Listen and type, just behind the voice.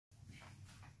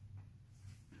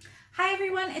Hi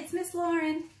everyone, it's Miss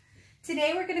Lauren.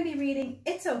 Today we're going to be reading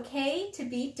It's Okay to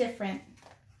Be Different.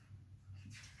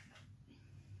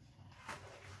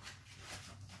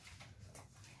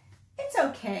 It's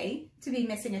okay to be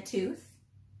missing a tooth,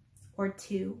 or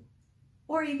two,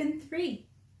 or even three.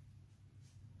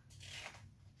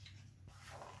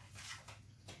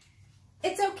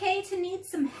 It's okay to need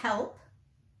some help,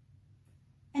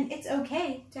 and it's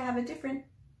okay to have a different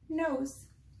nose.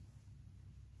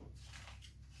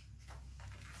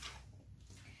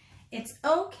 It's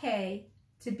okay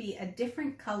to be a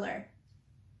different color,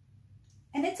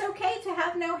 and it's okay to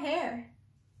have no hair.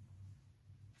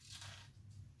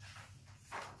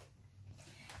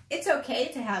 It's okay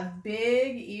to have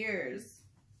big ears,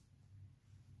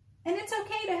 and it's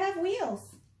okay to have wheels.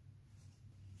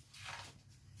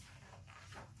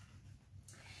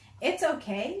 It's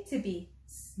okay to be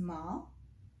small,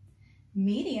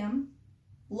 medium,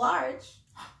 large,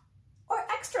 or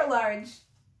extra large.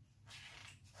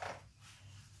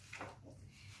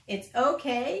 It's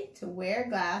okay to wear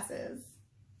glasses.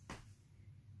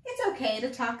 It's okay to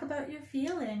talk about your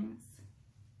feelings.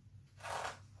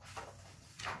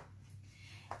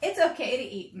 It's okay to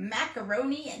eat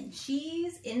macaroni and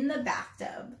cheese in the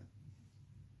bathtub.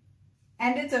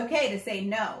 And it's okay to say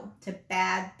no to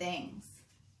bad things.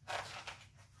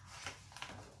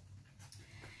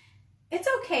 It's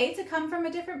okay to come from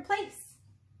a different place.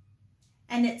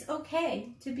 And it's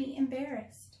okay to be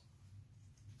embarrassed.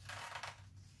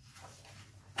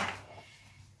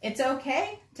 It's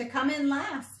okay to come in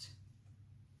last.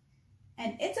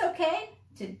 And it's okay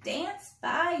to dance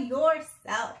by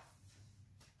yourself.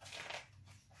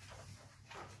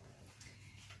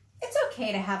 It's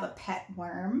okay to have a pet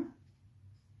worm.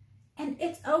 And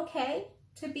it's okay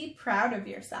to be proud of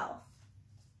yourself.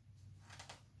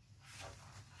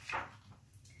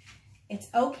 It's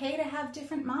okay to have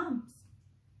different moms.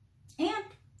 And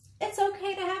it's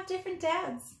okay to have different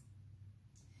dads.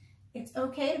 It's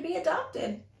okay to be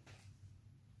adopted.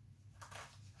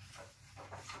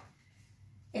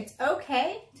 It's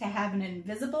okay to have an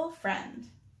invisible friend.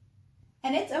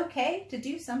 And it's okay to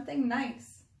do something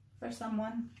nice for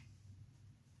someone.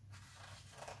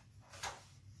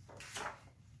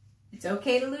 It's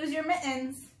okay to lose your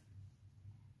mittens.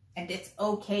 And it's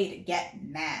okay to get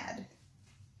mad.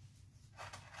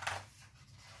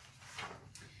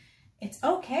 It's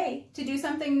okay to do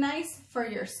something nice for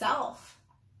yourself.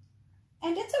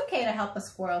 And it's okay to help a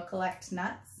squirrel collect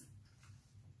nuts.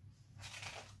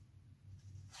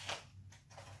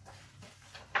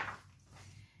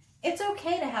 It's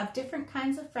okay to have different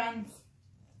kinds of friends.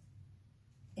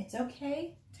 It's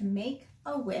okay to make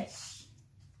a wish.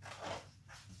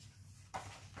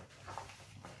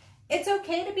 It's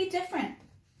okay to be different.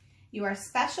 You are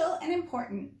special and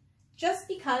important just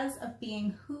because of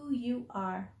being who you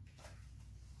are.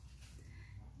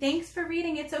 Thanks for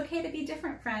reading It's Okay to Be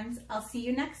Different, friends. I'll see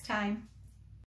you next time.